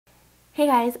Hey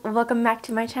guys, welcome back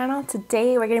to my channel.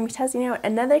 Today we're going to be testing out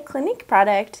another Clinique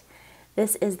product.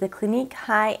 This is the Clinique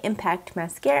High Impact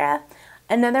Mascara.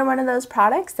 Another one of those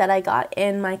products that I got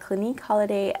in my Clinique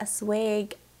Holiday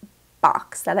Swag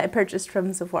box that I purchased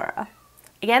from Sephora.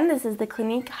 Again, this is the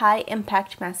Clinique High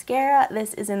Impact Mascara.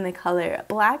 This is in the color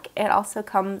black. It also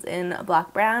comes in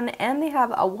black brown and they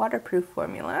have a waterproof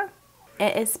formula.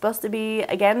 It is supposed to be,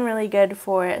 again, really good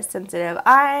for sensitive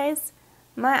eyes.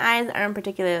 My eyes aren't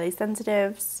particularly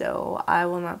sensitive, so I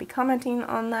will not be commenting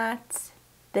on that.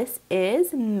 This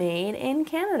is made in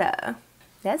Canada.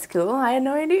 That's cool, I had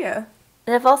no idea.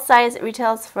 The full size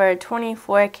retails for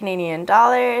 24 Canadian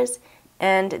dollars,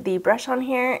 and the brush on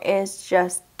here is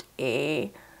just a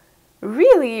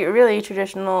really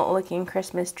traditional looking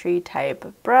Christmas tree type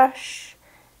brush.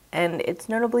 And it's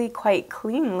notably quite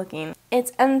clean looking.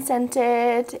 It's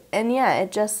unscented, and yeah,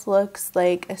 it just looks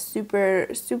like a super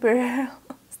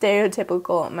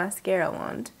stereotypical mascara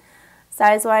wand.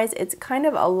 Size-wise, it's kind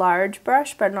of a large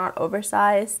brush, but not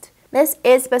oversized. This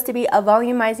is supposed to be a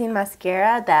volumizing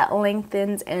mascara that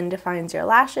lengthens and defines your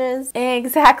lashes.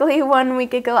 Exactly 1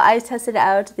 week ago, I tested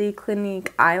out the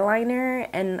Clinique eyeliner,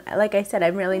 and like I said,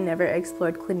 I've really never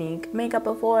explored Clinique makeup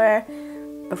before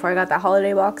I got that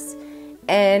holiday box.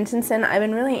 And since then, I've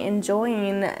been really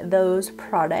enjoying those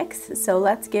products. So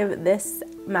let's give this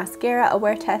mascara a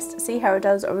wear test, see how it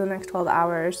does over the next 12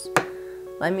 hours.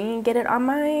 Let me get it on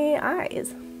my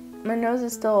eyes. My nose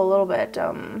is still a little bit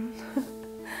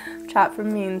chapped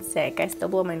from being sick. I still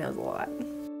blow my nose a lot.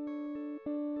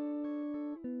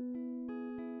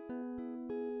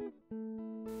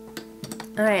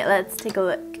 Alright, let's take a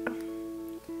look.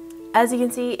 As you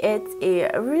can see, it's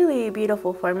a really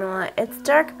beautiful formula. It's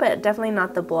dark, but definitely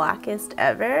not the blackest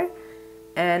ever.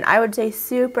 And I would say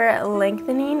super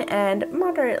lengthening and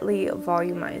moderately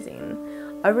volumizing.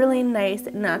 A really nice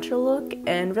natural look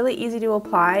and really easy to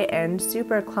apply and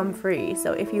super clump free.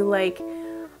 So if you like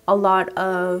a lot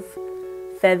of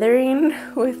feathering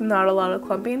with not a lot of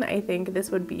clumping, I think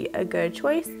this would be a good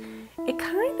choice. It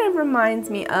kind of reminds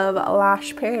me of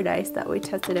Lash Paradise that we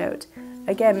tested out.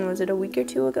 Again, was it a week or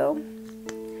two ago?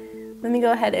 Let me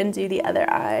go ahead and do the other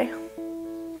eye.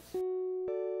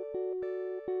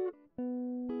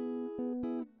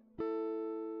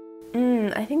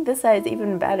 I think this eye is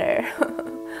even better.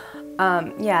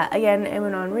 Yeah, again, it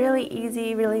went on really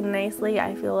easy, really nicely.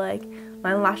 I feel like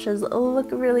my lashes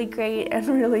look really great and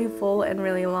really full and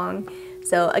really long.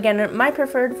 So again, my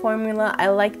preferred formula, I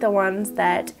like the ones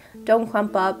that don't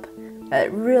clump up,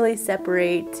 that really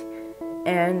separate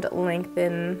and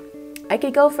lengthen. I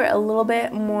could go for a little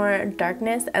bit more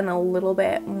darkness and a little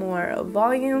bit more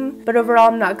volume, but overall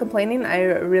I'm not complaining. I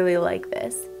really like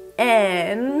this.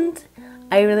 And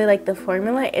I really like the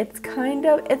formula.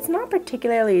 It's not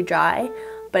particularly dry,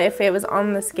 but if it was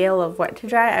on the scale of wet to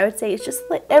dry, I would say it's just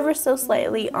like ever so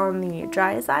slightly on the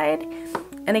dry side.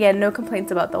 And again, no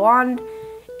complaints about the wand.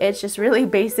 It's just really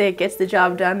basic, gets the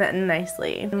job done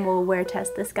nicely. And we'll wear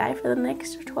test this guy for the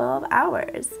next 12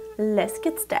 hours. Let's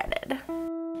get started.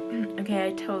 Okay,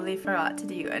 I totally forgot to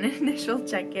do an initial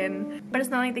check-in, but it's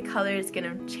not like the color is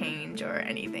gonna change or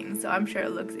anything, so I'm sure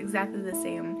it looks exactly the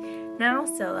same now.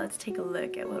 So let's take a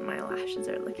look at what my lashes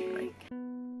are looking like.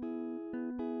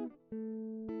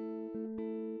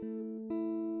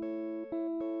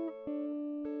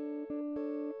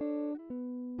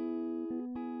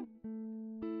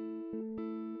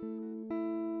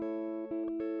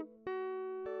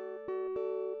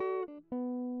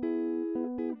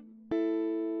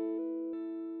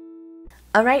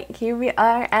 Alright, here we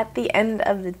are at the end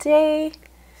of the day.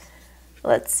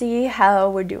 Let's see how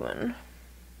we're doing.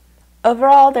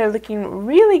 Overall, they're looking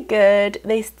really good.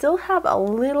 They still have a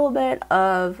little bit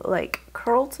of like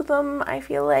curl to them, I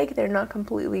feel like. They're not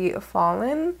completely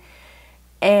fallen.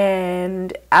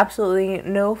 And absolutely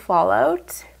no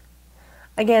fallout.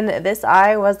 Again, this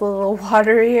eye was a little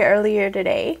watery earlier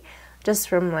today, just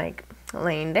from like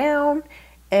laying down.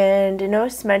 And no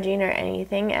smudging or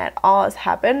anything at all has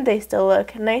happened. They still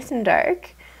look nice and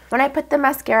dark. When I put the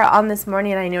mascara on this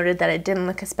morning, I noted that it didn't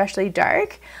look especially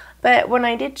dark, but when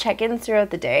I did check-ins throughout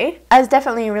the day, I was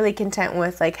definitely really content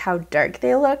with like how dark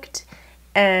they looked,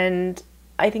 and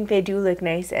I think they do look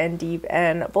nice and deep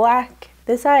and black.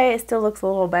 This eye still looks a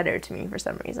little better to me for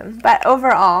some reason, but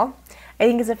overall, I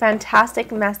think it's a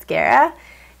fantastic mascara.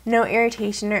 No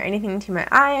irritation or anything to my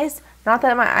eyes. Not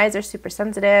that my eyes are super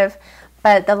sensitive,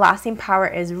 but the lasting power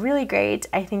is really great.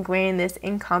 I think wearing this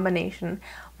in combination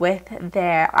with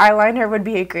their eyeliner would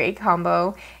be a great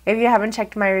combo. If you haven't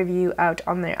checked my review out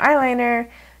on their eyeliner,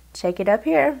 check it up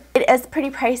here. It is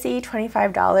pretty pricey,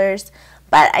 $25,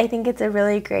 but I think it's a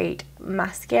really great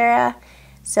mascara.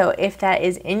 So if that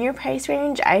is in your price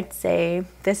range, I'd say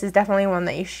this is definitely one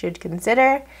that you should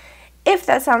consider. If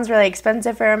that sounds really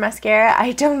expensive for a mascara,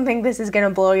 I don't think this is going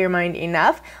to blow your mind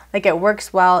enough. Like, it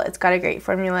works well, it's got a great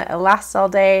formula, it lasts all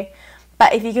day.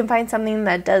 But if you can find something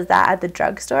that does that at the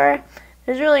drugstore,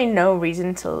 there's really no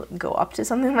reason to go up to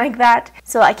something like that.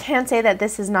 So I can't say that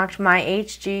this has knocked my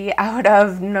HG out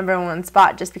of #1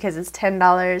 spot just because it's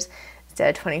 $10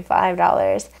 instead of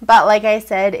 $25. But like I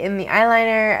said in the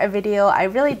eyeliner video, I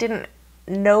really didn't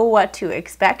know what to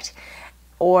expect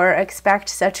or expect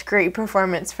such great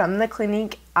performance from the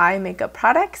Clinique eye makeup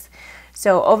products.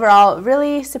 So overall,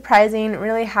 really surprising,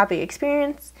 really happy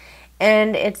experience,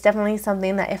 and it's definitely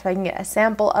something that if I can get a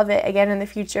sample of it again in the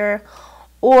future,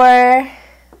 or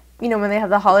you know, when they have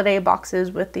the holiday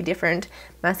boxes with the different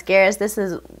mascaras, this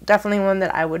is definitely one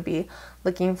that I would be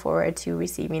looking forward to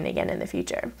receiving again in the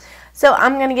future. So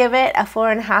I'm going to give it a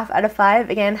 4.5 out of 5.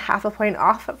 Again, half a point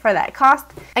off for that cost.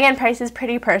 Again, price is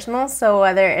pretty personal, so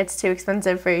whether it's too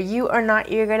expensive for you or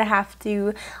not, you're going to have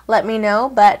to let me know.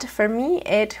 But for me,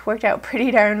 it worked out pretty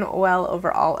darn well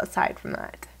overall aside from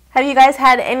that. Have you guys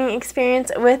had any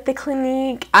experience with the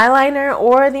Clinique eyeliner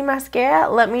or the mascara?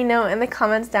 Let me know in the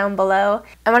comments down below.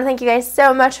 I want to thank you guys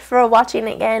so much for watching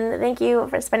again. Thank you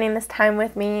for spending this time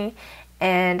with me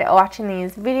and watching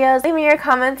these videos. Leave me your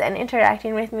comments and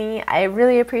interacting with me. I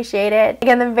really appreciate it.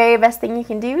 Again, the very best thing you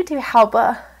can do to help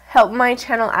my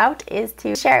channel out is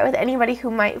to share it with anybody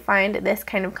who might find this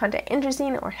kind of content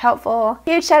interesting or helpful.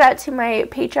 Huge shout out to my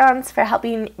patrons for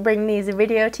helping bring these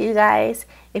videos to you guys.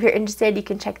 If you're interested, you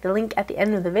can check the link at the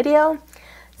end of the video.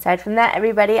 Aside from that,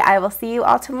 everybody, I will see you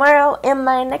all tomorrow in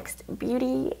my next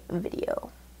beauty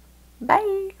video.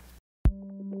 Bye!